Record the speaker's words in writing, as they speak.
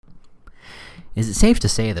Is it safe to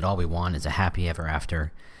say that all we want is a happy ever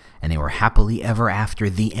after, and they were happily ever after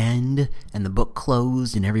the end, and the book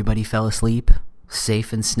closed and everybody fell asleep,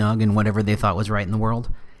 safe and snug in whatever they thought was right in the world?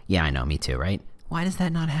 Yeah, I know, me too, right? Why does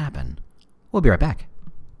that not happen? We'll be right back.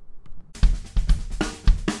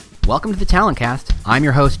 Welcome to the Talent Cast. I'm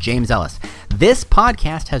your host, James Ellis. This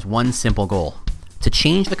podcast has one simple goal: to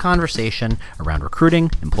change the conversation around recruiting,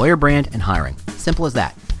 employer brand, and hiring. Simple as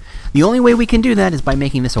that. The only way we can do that is by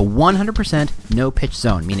making this a 100% no-pitch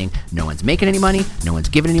zone, meaning no one's making any money, no one's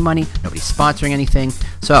giving any money, nobody's sponsoring anything.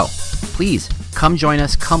 So please come join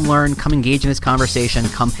us, come learn, come engage in this conversation,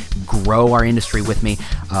 come grow our industry with me.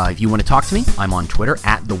 If you want to talk to me, I'm on Twitter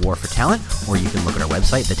at The War for Talent, or you can look at our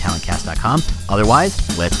website, thetalentcast.com.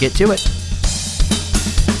 Otherwise, let's get to it.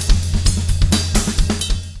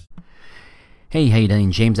 Hey, how you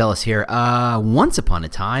doing? James Ellis here. Once upon a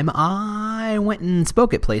time, I went and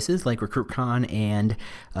spoke at places like RecruitCon and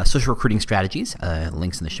Social Recruiting Strategies,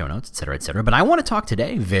 links in the show notes, et cetera, et cetera. But I want to talk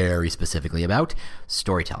today very specifically about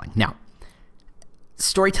storytelling. Now,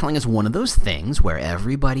 storytelling is one of those things where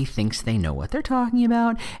everybody thinks they know what they're talking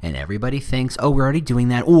about, and everybody thinks, oh, we're already doing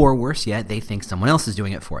that, or worse yet, they think someone else is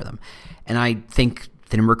doing it for them. And I think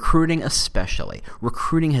that in recruiting especially,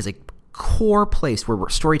 recruiting has a core place where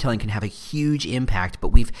storytelling can have a huge impact, but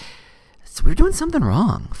we're doing something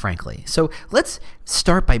wrong, frankly. So let's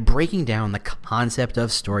start by breaking down the concept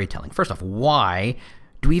of storytelling. First off, why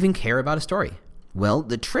do we even care about a story? Well,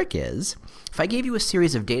 the trick is, if I gave you a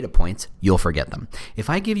series of data points, you'll forget them. If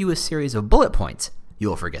I give you a series of bullet points,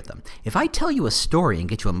 you'll forget them. If I tell you a story and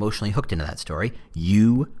get you emotionally hooked into that story,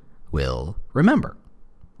 you will remember.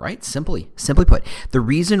 Right? Simply put, the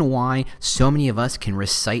reason why so many of us can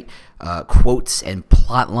recite quotes and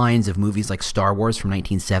plot lines of movies like Star Wars from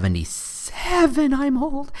 1977, I'm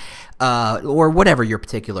old, or whatever your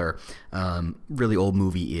particular really old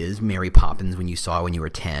movie is, Mary Poppins when you saw it when you were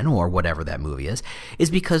 10, or whatever that movie is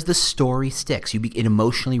because the story sticks. It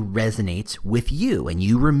emotionally resonates with you, and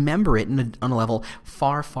you remember it on a level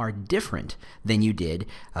far, far different than you did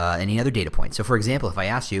any other data point. So, for example, if I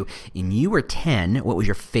asked you, when you were 10, what was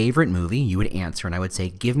your favorite movie, you would answer, and I would say,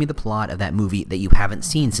 give me the plot of that movie that you haven't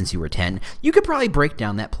seen since you were 10. You could probably break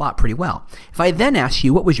down that plot pretty well. If I then asked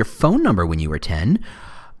you, what was your phone number when you were 10?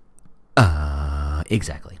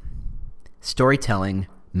 Exactly. Storytelling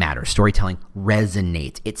matters. Storytelling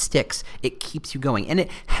resonates. It sticks. It keeps you going. And it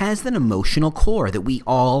has an emotional core that we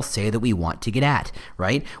all say that we want to get at,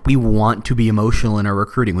 right? We want to be emotional in our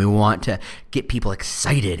recruiting. We want to get people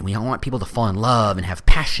excited. We want people to fall in love and have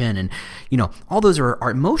passion. And, all those are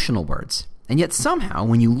emotional words. And yet somehow,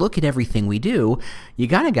 when you look at everything we do, you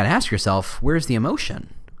got to ask yourself, where's the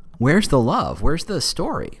emotion? Where's the love? Where's the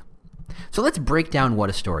story? So let's break down what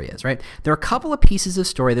a story is, right? There are a couple of pieces of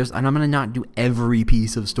story, and I'm going to not do every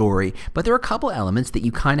piece of story, but there are a couple elements that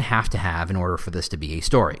you kind of have to have in order for this to be a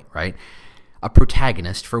story, right? A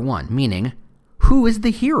protagonist, for one, meaning who is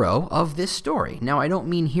the hero of this story? Now, I don't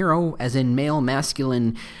mean hero as in male,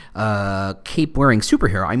 masculine, cape-wearing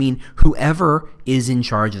superhero. I mean whoever is in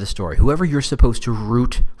charge of the story, whoever you're supposed to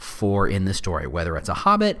root for in the story, whether it's a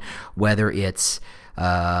hobbit, whether it's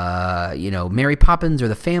Mary Poppins or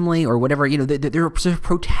the family or whatever, they're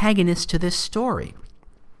protagonists to this story.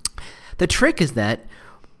 The trick is that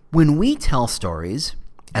when we tell stories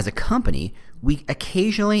as a company, we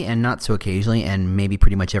occasionally and not so occasionally, and maybe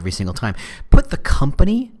pretty much every single time, put the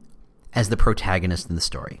company as the protagonist in the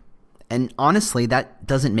story. And honestly, that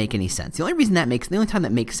doesn't make any sense. The only time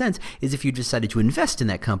that makes sense is if you decided to invest in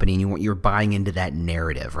that company and you're buying into that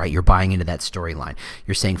narrative, right? You're buying into that storyline.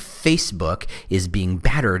 You're saying Facebook is being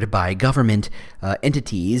battered by government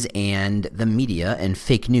entities and the media and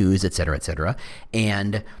fake news, et cetera,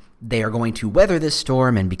 and they are going to weather this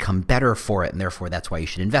storm and become better for it, and therefore that's why you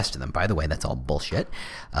should invest in them. By the way, that's all bullshit.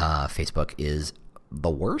 Facebook is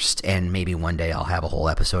the worst, and maybe one day I'll have a whole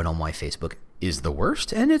episode on why Facebook is the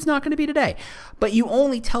worst, and it's not going to be today. But you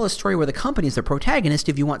only tell a story where the company is the protagonist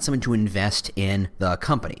if you want someone to invest in the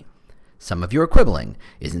company. Some of you are quibbling.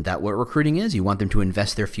 Isn't that what recruiting is? You want them to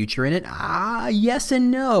invest their future in it? Yes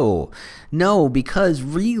and no. No, because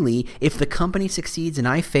really, if the company succeeds and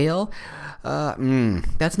I fail,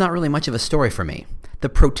 that's not really much of a story for me. The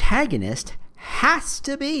protagonist has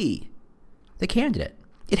to be the candidate.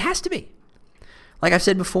 It has to be. Like I've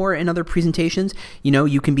said before in other presentations,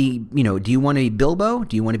 you can be, do you want to be Bilbo?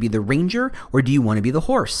 Do you want to be the ranger? Or do you want to be the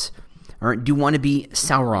horse? Or do you want to be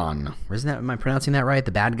Sauron? Am I pronouncing that right?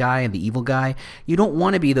 The bad guy and the evil guy? You don't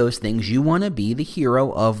want to be those things. You want to be the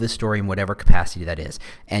hero of the story in whatever capacity that is.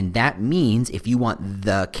 And that means if you want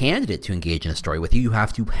the candidate to engage in a story with you, you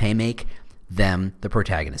have to make them the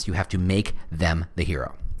protagonist. You have to make them the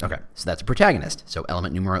hero. Okay, so that's a protagonist. So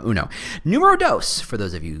element numero uno. Numero dos, for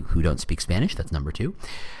those of you who don't speak Spanish, that's number 2.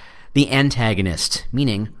 The antagonist,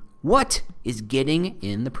 meaning what is getting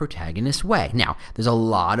in the protagonist's way. Now, there's a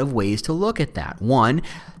lot of ways to look at that. One,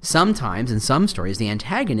 sometimes in some stories, the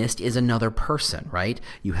antagonist is another person, right?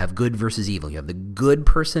 You have good versus evil. You have the good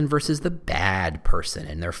person versus the bad person,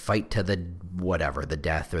 and their fight to the whatever, the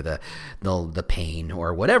death or the pain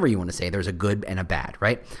or whatever you want to say. There's a good and a bad,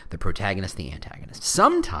 right? The protagonist, the antagonist.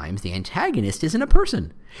 Sometimes the antagonist isn't a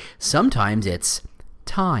person. Sometimes it's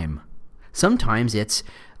time. Sometimes it's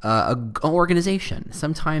an organization.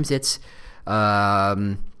 Sometimes it's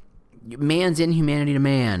man's inhumanity to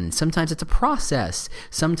man. Sometimes it's a process.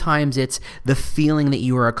 Sometimes it's the feeling that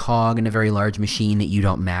you are a cog in a very large machine, that you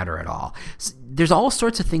don't matter at all. There's all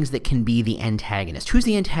sorts of things that can be the antagonist. Who's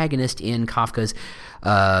the antagonist in Kafka's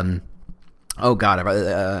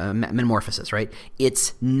Metamorphosis, right?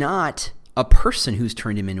 It's not a person who's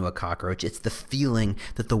turned him into a cockroach. It's the feeling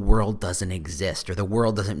that the world doesn't exist, or the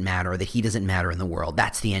world doesn't matter, or that he doesn't matter in the world.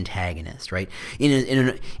 That's the antagonist, right?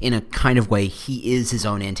 In a kind of way, he is his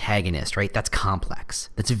own antagonist, right? That's complex.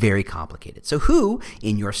 That's very complicated. So who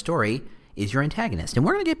in your story is your antagonist? And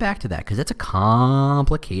we're going to get back to that because that's a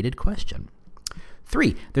complicated question.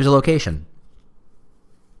 3, there's a location.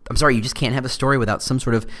 I'm sorry, you just can't have a story without some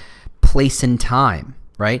sort of place and time,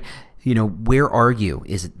 right? You know, where are you?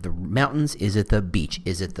 Is it the mountains? Is it the beach?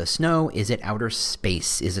 Is it the snow? Is it outer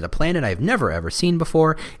space? Is it a planet I've never, ever seen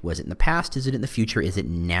before? Was it in the past? Is it in the future? Is it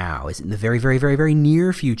now? Is it in the very, very, very, very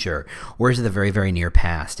near future? Or is it the very, very near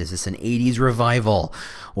past? Is this an 80s revival?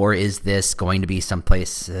 Or is this going to be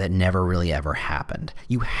someplace that never really ever happened?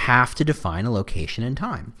 You have to define a location and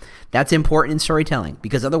time. That's important in storytelling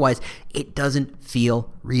because otherwise it doesn't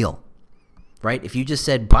feel real. Right? If you just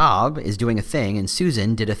said Bob is doing a thing and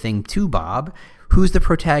Susan did a thing to Bob, who's the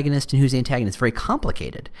protagonist and who's the antagonist? Very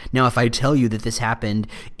complicated. Now, if I tell you that this happened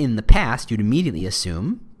in the past, you'd immediately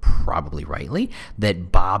assume, probably rightly,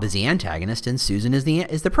 that Bob is the antagonist and Susan is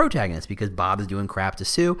the protagonist because Bob is doing crap to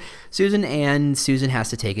Susan, and Susan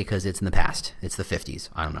has to take it because it's in the past. It's the 50s.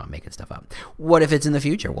 I don't know. I'm making stuff up. What if it's in the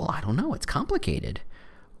future? Well, I don't know. It's complicated.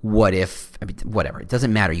 What if, whatever, it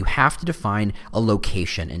doesn't matter. You have to define a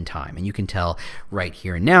location and time. And you can tell right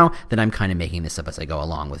here and now that I'm kind of making this up as I go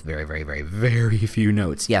along with very, very, very, very few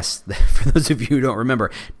notes. Yes, for those of you who don't remember,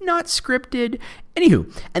 not scripted.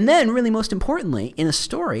 Anywho, and then really most importantly, in a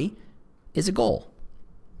story is a goal.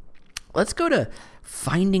 Let's go to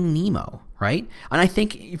Finding Nemo, right? And I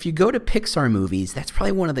think if you go to Pixar movies, that's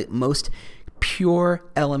probably one of the most pure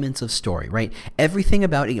elements of story, right? Everything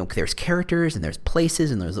about it, there's characters and there's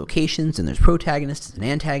places and there's locations and there's protagonists and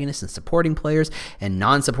antagonists and supporting players and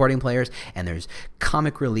non-supporting players and there's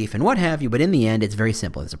comic relief and what have you, but in the end, it's very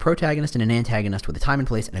simple. There's a protagonist and an antagonist with a time and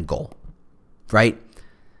place and a goal, right?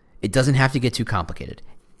 It doesn't have to get too complicated.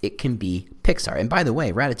 It can be Pixar. And by the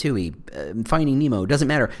way, Ratatouille, Finding Nemo, doesn't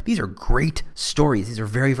matter. These are great stories. These are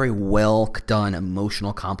very, very well done,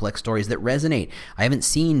 emotional, complex stories that resonate. I haven't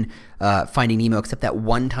seen Finding Nemo except that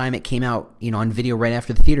one time it came out, on video right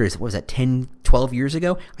after the theaters. What was that, 10, 12 years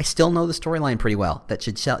ago? I still know the storyline pretty well. That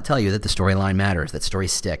should tell you that the storyline matters, that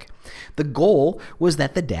stories stick. The goal was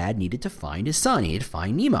that the dad needed to find his son. He needed to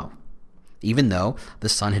find Nemo. Even though the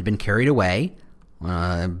son had been carried away,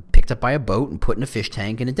 picked up by a boat and put in a fish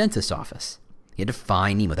tank in a dentist's office. He had to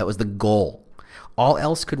find Nemo. That was the goal. All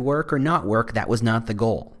else could work or not work. That was not the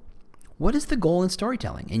goal. What is the goal in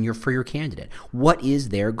storytelling for your candidate? What is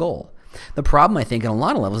their goal? The problem, I think, on a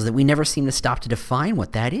lot of levels is that we never seem to stop to define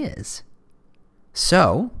what that is.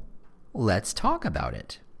 So, let's talk about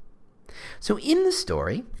it. So in the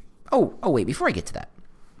story, wait, before I get to that,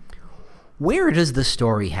 where does the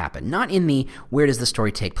story happen? Not in the where does the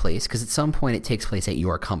story take place, because at some point it takes place at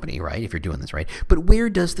your company, right, if you're doing this right. But where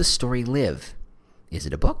does the story live? Is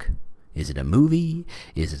it a book? Is it a movie?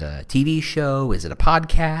 Is it a TV show? Is it a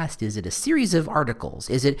podcast? Is it a series of articles?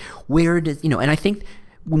 Is it and I think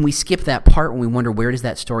when we skip that part, when we wonder where does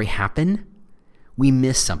that story happen, we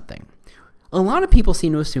miss something. A lot of people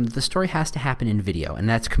seem to assume that the story has to happen in video, and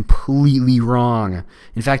that's completely wrong.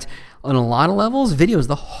 In fact, on a lot of levels, video is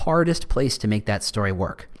the hardest place to make that story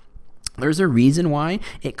work. There's a reason why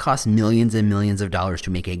it costs millions and millions of dollars to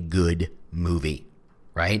make a good movie,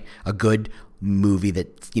 right? A good movie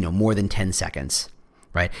that's, more than 10 seconds.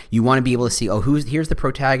 right? You want to be able to see, here's the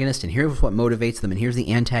protagonist, and here's what motivates them, and here's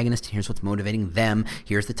the antagonist, and here's what's motivating them.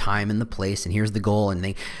 Here's the time and the place, and here's the goal, and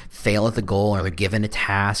they fail at the goal, or they're given a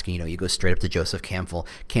task. And, you go straight up to Joseph Campbell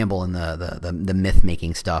and the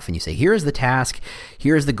myth-making stuff, and you say, here's the task,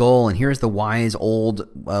 here's the goal, and here's the wise old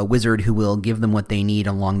wizard who will give them what they need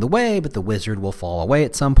along the way, but the wizard will fall away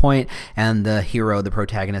at some point, and the hero, the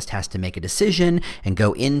protagonist, has to make a decision and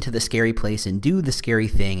go into the scary place and do the scary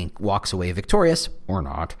thing and walks away victorious, or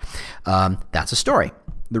not. That's a story.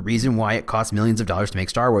 The reason why it cost millions of dollars to make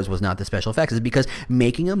Star Wars was not the special effects, is because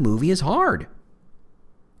making a movie is hard.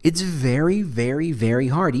 It's very, very, very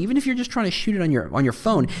hard. Even if you're just trying to shoot it on your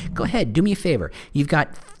phone, go ahead, do me a favor. You've got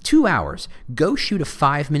 2 hours. Go shoot a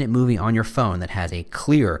 5-minute movie on your phone that has a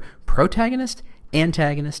clear protagonist,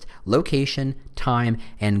 antagonist, location, time,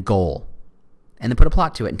 and goal. And then put a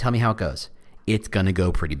plot to it and tell me how it goes. It's going to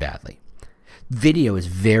go pretty badly. Video is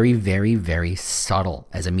very, very, very subtle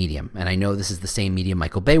as a medium. And I know this is the same medium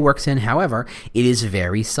Michael Bay works in. However, it is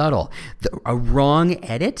very subtle. A wrong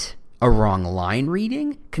edit, a wrong line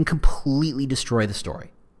reading can completely destroy the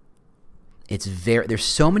story. There's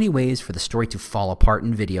so many ways for the story to fall apart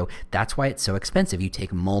in video. That's why it's so expensive. You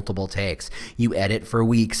take multiple takes. You edit for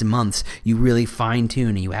weeks and months. You really fine tune,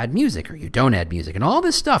 and you add music or you don't add music and all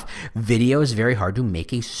this stuff. Video is very hard to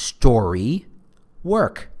make a story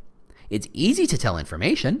work. It's easy to tell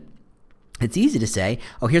information. It's easy to say,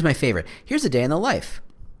 here's my favorite. Here's a day in the life.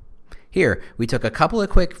 Here, we took a couple of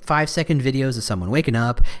quick 5-second videos of someone waking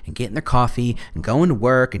up and getting their coffee and going to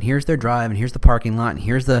work, and here's their drive, and here's the parking lot, and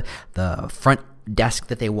here's the front desk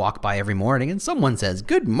that they walk by every morning, and someone says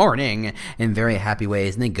good morning in very happy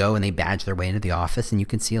ways, and they go and they badge their way into the office, and you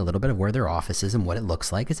can see a little bit of where their office is and what it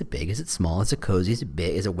looks like. Is it big? Is it small? Is it cozy? Is it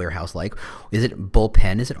big? Is it warehouse-like? Is it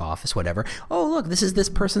bullpen? Is it office? Whatever. Oh, look, this is this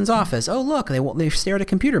person's office. Oh, look, they stare at a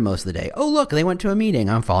computer most of the day. Oh, look, they went to a meeting.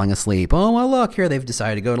 I'm falling asleep. Oh, well, look, here they've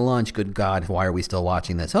decided to go to lunch. Good God, why are we still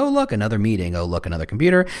watching this? Oh, look, another meeting. Oh, look, another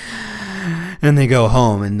computer. And they go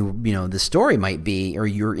home, and the story might be, or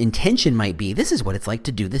your intention might be, this is what it's like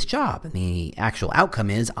to do this job. And the actual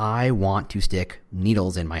outcome is, I want to stick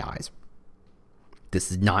needles in my eyes.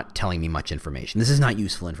 This is not telling me much information. This is not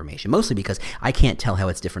useful information, mostly because I can't tell how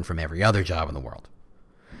it's different from every other job in the world.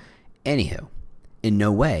 Anywho, in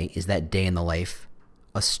no way is that day in the life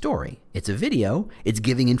a story. It's a video, it's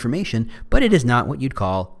giving information, but it is not what you'd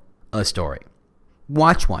call a story.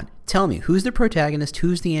 Watch one. Tell me, who's the protagonist,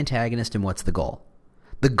 who's the antagonist, and what's the goal?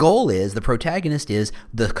 The goal is, the protagonist is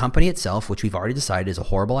the company itself, which we've already decided is a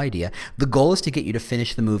horrible idea. The goal is to get you to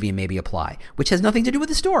finish the movie and maybe apply, which has nothing to do with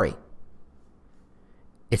the story.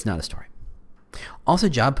 It's not a story. Also,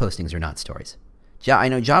 job postings are not stories. I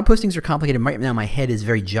know job postings are complicated. Right now, my head is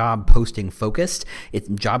very job posting focused.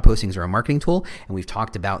 Job postings are a marketing tool, and we've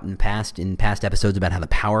talked about in past episodes about how the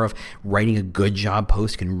power of writing a good job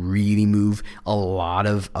post can really move a lot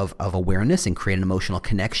of awareness and create an emotional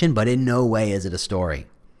connection, but in no way is it a story.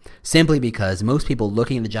 Simply because most people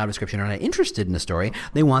looking at the job description are not interested in the story.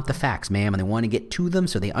 They want the facts, ma'am, and they want to get to them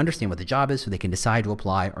so they understand what the job is so they can decide to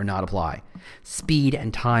apply or not apply. Speed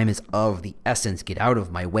and time is of the essence. Get out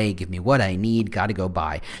of my way. Give me what I need. Got to go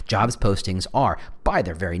by. Jobs postings are, by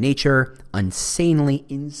their very nature, insanely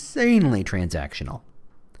transactional.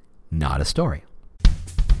 Not a story.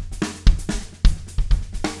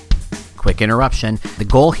 Quick interruption. The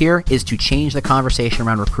goal here is to change the conversation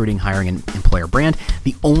around recruiting, hiring, and employer brand.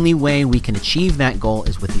 The only way we can achieve that goal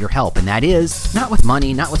is with your help, and that is not with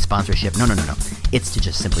money, not with sponsorship. No. It's to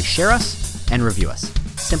just simply share us and review us.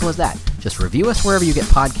 Simple as that. Just review us wherever you get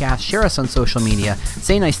podcasts, share us on social media,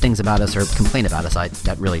 say nice things about us or complain about us.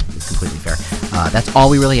 That really is completely fair. That's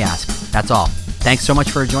all we really ask. That's all. Thanks so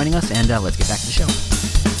much for joining us, and let's get back to the show.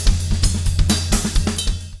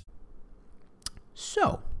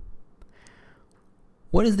 So,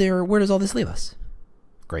 where does all this leave us?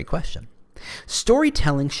 Great question.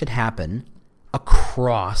 Storytelling should happen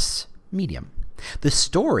across medium. The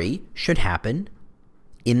story should happen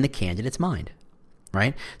in the candidate's mind,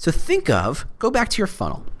 right? So go back to your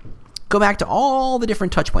funnel. Go back to all the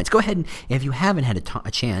different touch points. Go ahead and, if you haven't had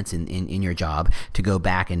a chance in your job to go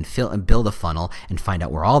back and build a funnel and find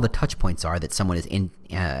out where all the touch points are that someone is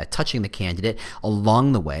touching the candidate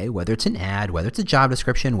along the way, whether it's an ad, whether it's a job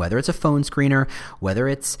description, whether it's a phone screener, whether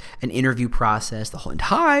it's an interview process, the whole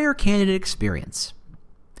entire candidate experience.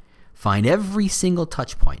 Find every single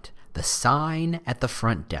touch point, the sign at the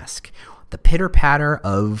front desk, The pitter-patter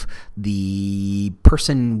of the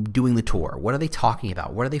person doing the tour. What are they talking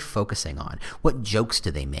about? What are they focusing on? What jokes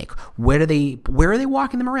do they make? Where are they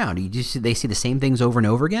walking them around? They see the same things over and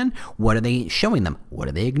over again? What are they showing them? What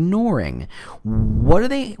are they ignoring?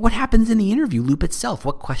 What happens in the interview loop itself?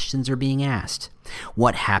 What questions are being asked?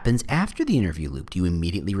 What happens after the interview loop? Do you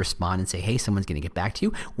immediately respond and say, hey, someone's going to get back to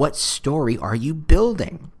you? What story are you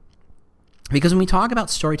building? Because when we talk about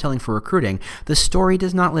storytelling for recruiting, the story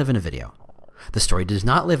does not live in a video. The story does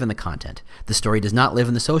not live in the content. The story does not live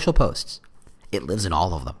in the social posts. It lives in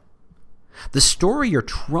all of them. The story you're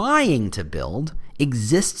trying to build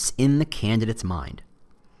exists in the candidate's mind.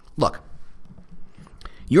 Look,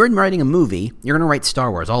 you're writing a movie, you're going to write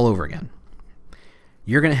Star Wars all over again.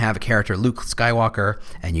 You're going to have a character, Luke Skywalker,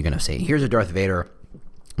 and you're going to say, here's a Darth Vader.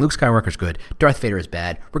 Luke Skywalker's good. Darth Vader is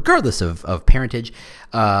bad, regardless of parentage.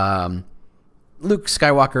 Luke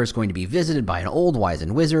Skywalker is going to be visited by an old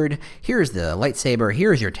wizened wizard. Here's the lightsaber.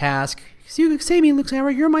 Here's your task. Save me, Luke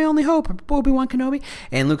Skywalker. You're my only hope, Obi-Wan Kenobi.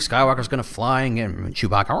 And Luke Skywalker's going to fly and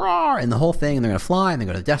Chewbacca, roar, and the whole thing. And they're going to fly and they're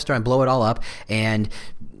going to Death Star and blow it all up and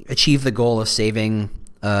achieve the goal of saving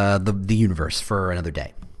the universe for another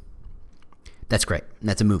day. That's great.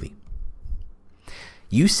 That's a movie.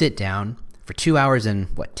 You sit down for 2 hours and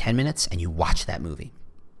 10 minutes and you watch that movie.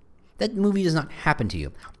 That movie does not happen to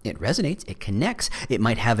you. It resonates, it connects, it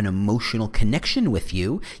might have an emotional connection with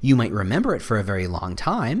you. You might remember it for a very long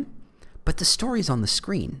time, but the story's on the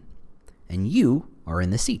screen and you are in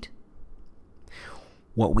the seat.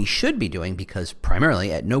 What we should be doing, because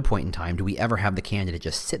primarily at no point in time do we ever have the candidate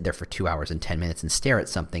just sit there for 2 hours and 10 minutes and stare at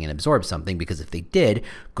something and absorb something, because if they did,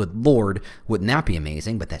 good Lord, wouldn't that be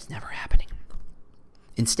amazing? But that's never happening.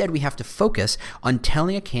 Instead, we have to focus on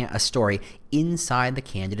telling a story inside the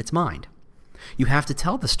candidate's mind. You have to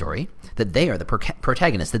tell the story that they are the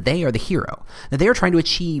protagonist, that they are the hero, that they are trying to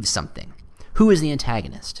achieve something. Who is the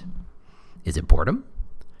antagonist? Is it boredom?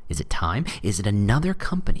 Is it time? Is it another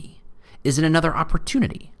company? Is it another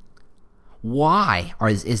opportunity? Why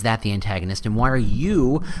is that the antagonist, and why are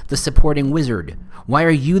you the supporting wizard? Why are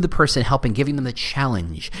you the person helping, giving them the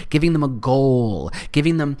challenge, giving them a goal,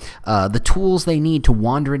 giving them the tools they need to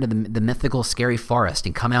wander into the mythical, scary forest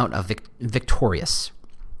and come out victorious?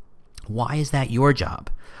 Why is that your job?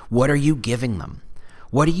 What are you giving them?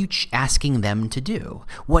 What are you asking them to do?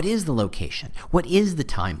 What is the location? What is the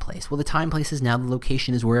time place? Well, the time place is now the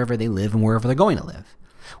location is wherever they live and wherever they're going to live.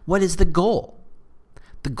 What is the goal?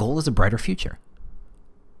 The goal is a brighter future.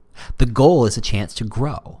 The goal is a chance to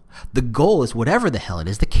grow. The goal is whatever the hell it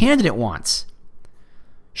is the candidate wants.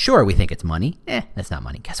 Sure, we think it's money. That's not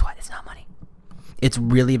money. Guess what? It's not money. It's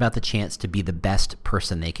really about the chance to be the best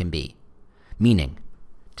person they can be. Meaning,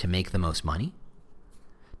 to make the most money,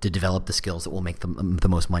 to develop the skills that will make them the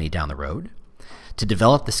most money down the road, to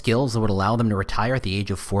develop the skills that would allow them to retire at the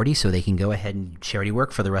age of 40 so they can go ahead and charity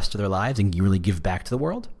work for the rest of their lives and really give back to the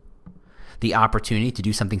world. The opportunity to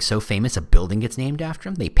do something so famous a building gets named after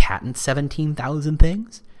them. They patent 17,000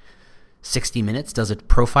 things. 60 Minutes does a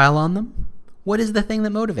profile on them. What is the thing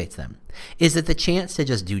that motivates them? Is it the chance to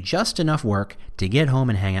just do just enough work to get home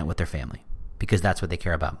and hang out with their family? Because that's what they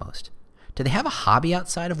care about most. Do they have a hobby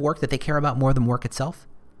outside of work that they care about more than work itself?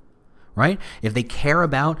 Right? If they care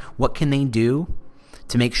about what can they do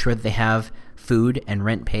to make sure that they have food and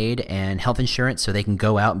rent paid and health insurance so they can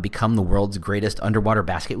go out and become the world's greatest underwater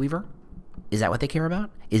basket weaver? Is that what they care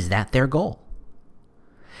about? Is that their goal?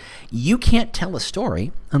 You can't tell a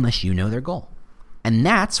story unless you know their goal. And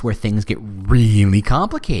that's where things get really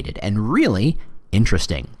complicated and really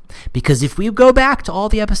interesting. Because if we go back to all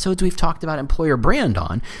the episodes we've talked about employer brand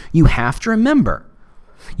on, you have to remember,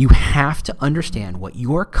 you have to understand what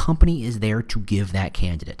your company is there to give that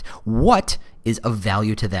candidate. What is of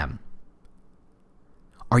value to them?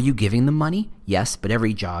 Are you giving them money? Yes, but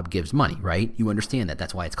every job gives money, right? You understand that.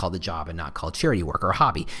 That's why it's called a job and not called charity work or a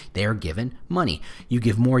hobby. They are given money. You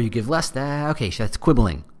give more, you give less. Okay, so that's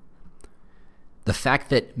quibbling. The fact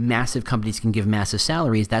that massive companies can give massive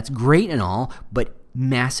salaries, that's great and all, but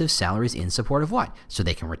massive salaries in support of what? So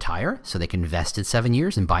they can retire, so they can invest in 7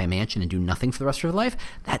 years and buy a mansion and do nothing for the rest of their life?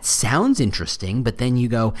 That sounds interesting, but then you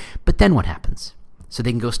go, but then what happens? So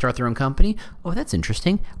they can go start their own company? Oh, that's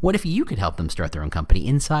interesting. What if you could help them start their own company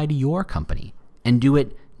inside your company and do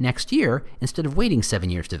it next year instead of waiting 7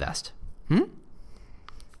 years to vest?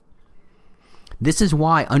 This is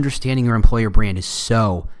why understanding your employer brand is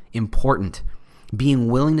so important. Being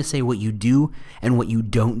willing to say what you do and what you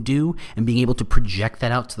don't do and being able to project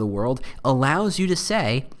that out to the world allows you to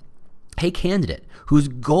say, hey, candidate, whose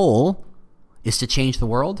goal is to change the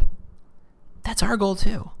world, that's our goal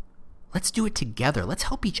too. Let's do it together. Let's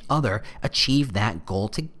help each other achieve that goal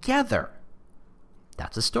together.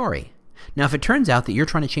 That's a story. Now, if it turns out that you're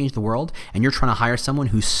trying to change the world and you're trying to hire someone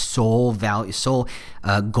whose sole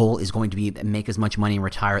goal is going to be make as much money and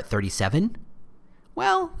retire at 37,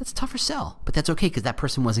 well, that's a tougher sell. But that's okay because that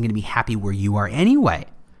person wasn't going to be happy where you are anyway.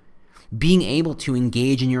 Being able to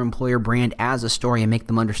engage in your employer brand as a story and make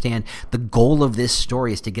them understand the goal of this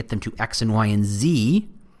story is to get them to X and Y and Z,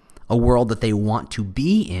 a world that they want to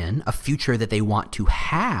be in, a future that they want to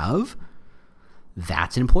have,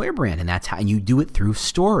 that's an employer brand. And that's how you do it through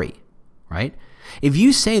story. Right? If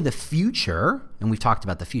you say the future, and we've talked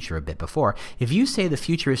about the future a bit before, if you say the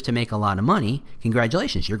future is to make a lot of money,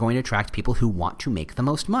 congratulations, you're going to attract people who want to make the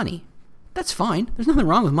most money. That's fine. There's nothing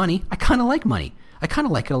wrong with money. I kind of like money. I kind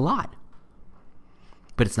of like it a lot.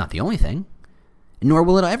 But it's not the only thing, nor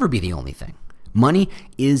will it ever be the only thing. Money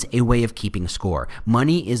is a way of keeping score.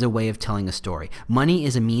 Money is a way of telling a story. Money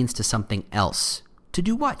is a means to something else. To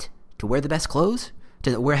do what? To wear the best clothes?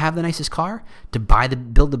 To have the nicest car, to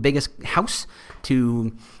build the biggest house,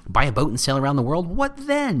 to buy a boat and sail around the world. What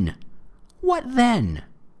then? What then?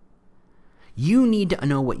 You need to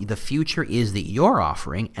know what the future is that you're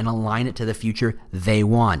offering and align it to the future they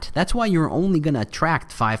want. That's why you're only going to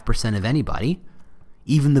attract 5% of anybody.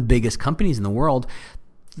 Even the biggest companies in the world,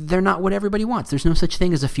 they're not what everybody wants. There's no such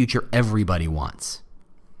thing as a future everybody wants.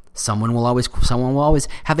 Someone will always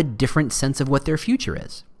have a different sense of what their future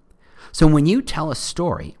is. So when you tell a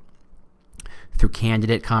story through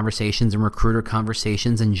candidate conversations and recruiter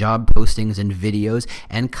conversations and job postings and videos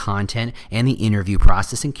and content and the interview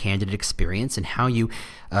process and candidate experience and how you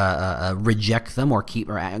reject them or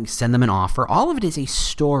send them an offer, all of it is a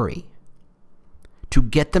story to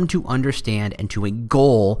get them to understand and to a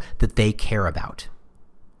goal that they care about.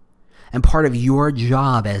 And part of your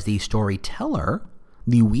job as the storyteller,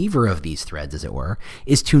 the weaver of these threads, as it were,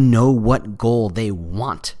 is to know what goal they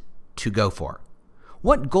want to go for.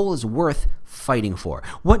 What goal is worth fighting for?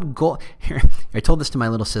 What goal? Here, I told this to my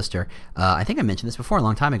little sister. I think I mentioned this before a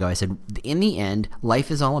long time ago. I said, in the end, life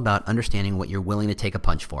is all about understanding what you're willing to take a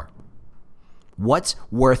punch for. What's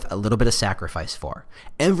worth a little bit of sacrifice for?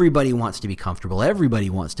 Everybody wants to be comfortable. Everybody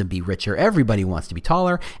wants to be richer. Everybody wants to be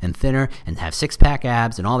taller and thinner and have six-pack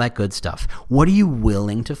abs and all that good stuff. What are you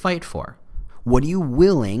willing to fight for? What are you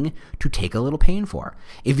willing to take a little pain for?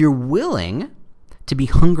 If you're willing to be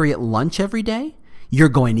hungry at lunch every day, you're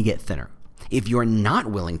going to get thinner. If you're not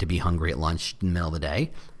willing to be hungry at lunch in the middle of the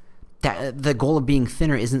day, the goal of being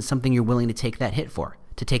thinner isn't something you're willing to take that hit for,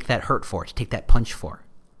 to take that hurt for, to take that punch for.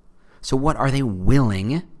 So what are they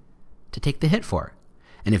willing to take the hit for?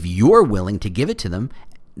 And if you're willing to give it to them,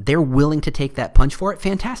 they're willing to take that punch for it,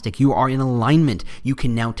 fantastic. You are in alignment. You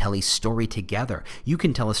can now tell a story together. You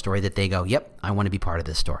can tell a story that they go, yep, I want to be part of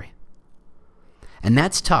this story. And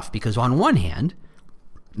that's tough because on one hand,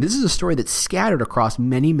 this is a story that's scattered across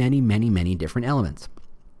many, many, many, many different elements,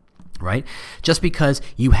 right? Just because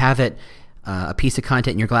you have it, a piece of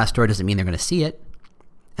content in your Glassdoor doesn't mean they're going to see it.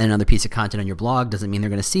 And another piece of content on your blog doesn't mean they're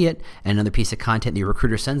going to see it. And another piece of content that your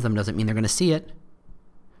recruiter sends them doesn't mean they're going to see it.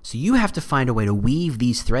 So you have to find a way to weave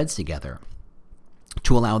these threads together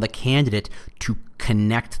to allow the candidate to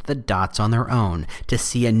connect the dots on their own, to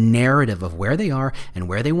see a narrative of where they are and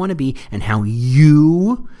where they want to be and how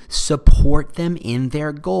you support them in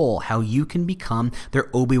their goal, how you can become their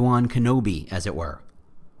Obi-Wan Kenobi, as it were,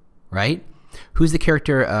 right? Who's the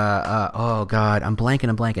character? Oh, God, I'm blanking.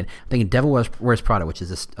 I'm thinking Devil Wears Prada, which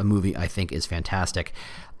is a movie I think is fantastic.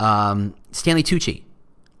 Stanley Tucci.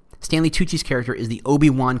 Stanley Tucci's character is the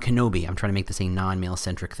Obi-Wan Kenobi. I'm trying to make this a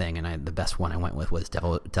non-male-centric thing, and the best one I went with was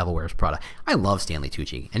Devil Wears Prada. I love Stanley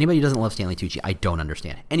Tucci. Anybody who doesn't love Stanley Tucci, I don't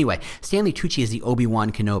understand. Anyway, Stanley Tucci is the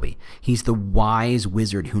Obi-Wan Kenobi. He's the wise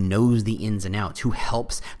wizard who knows the ins and outs, who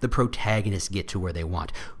helps the protagonist get to where they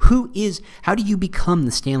want. How do you become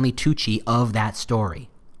the Stanley Tucci of that story?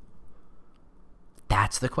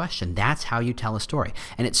 That's the question. That's how you tell a story.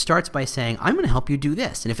 And it starts by saying, I'm going to help you do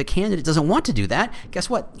this. And if a candidate doesn't want to do that, guess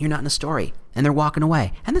what? You're not in a story. And they're walking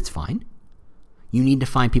away. And that's fine. You need to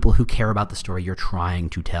find people who care about the story you're trying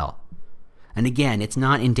to tell. And again, it's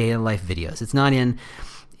not in daily life videos. It's not in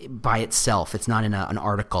by itself. It's not in an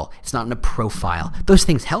article. It's not in a profile. Those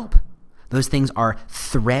things help. Those things are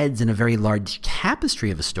threads in a very large tapestry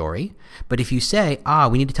of a story. But if you say,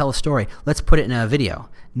 we need to tell a story, let's put it in a video.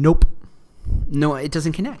 Nope. No, it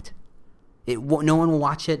doesn't connect. No one will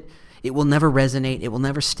watch it. It will never resonate. It will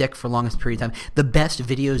never stick for the longest period of time. The best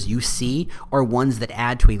videos you see are ones that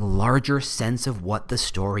add to a larger sense of what the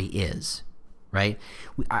story is, right?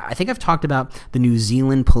 I think I've talked about the New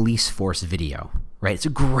Zealand police force video, right? It's a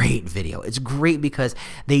great video. It's great because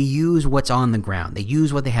they use what's on the ground. They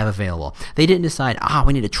use what they have available. They didn't decide,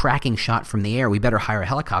 we need a tracking shot from the air. We better hire a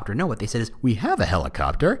helicopter. No, what they said is, we have a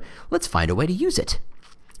helicopter. Let's find a way to use it.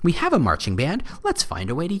 We have a marching band. Let's find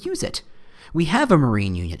a way to use it. We have a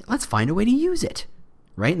Marine Union. Let's find a way to use it,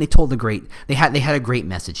 right? And they had a great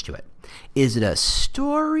message to it. Is it a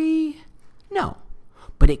story? No.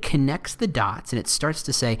 But it connects the dots and it starts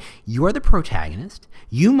to say, you're the protagonist.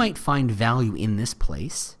 You might find value in this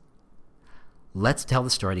place. Let's tell the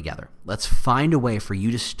story together. Let's find a way for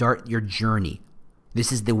you to start your journey.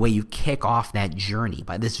 This is the way you kick off that journey.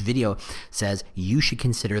 By this video says you should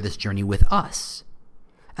consider this journey with us.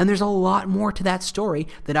 And there's a lot more to that story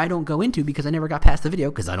that I don't go into because I never got past the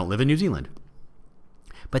video because I don't live in New Zealand.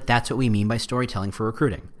 But that's what we mean by storytelling for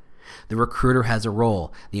recruiting. The recruiter has a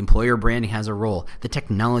role. The employer branding has a role. The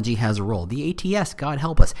technology has a role. The ATS, God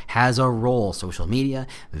help us, has a role. Social media,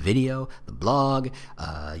 video, the blog,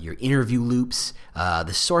 your interview loops,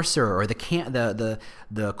 the sourcer or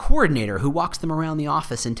the coordinator who walks them around the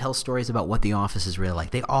office and tells stories about what the office is really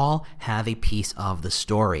like. They all have a piece of the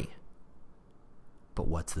story. But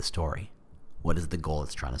what's the story? What is the goal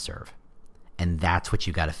it's trying to serve? And that's what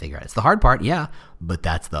you got to figure out. It's the hard part, yeah, but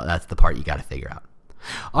that's the part you got to figure out.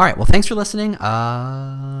 All right. Well, thanks for listening.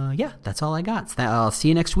 That's all I got. I'll see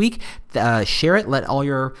you next week. Share it. Let all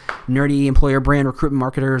your nerdy employer brand recruitment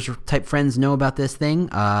marketers type friends know about this thing.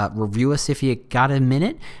 Review us if you got a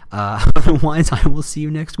minute. Otherwise, I will see you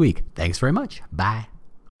next week. Thanks very much. Bye.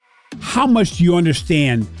 How much do you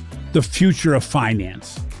understand the future of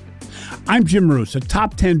finance? I'm Jim Marous, a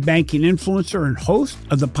top 10 banking influencer and host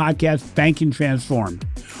of the podcast Banking Transformed,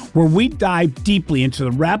 where we dive deeply into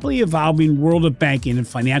the rapidly evolving world of banking and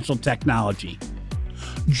financial technology.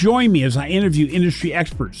 Join me as I interview industry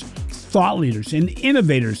experts, thought leaders, and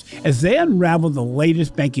innovators as they unravel the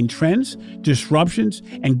latest banking trends, disruptions,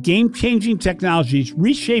 and game-changing technologies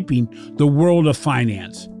reshaping the world of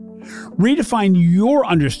finance. Redefine your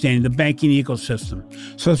understanding of the banking ecosystem.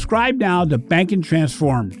 Subscribe now to Banking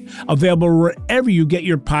Transformed, available wherever you get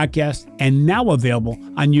your podcasts and now available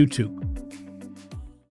on YouTube.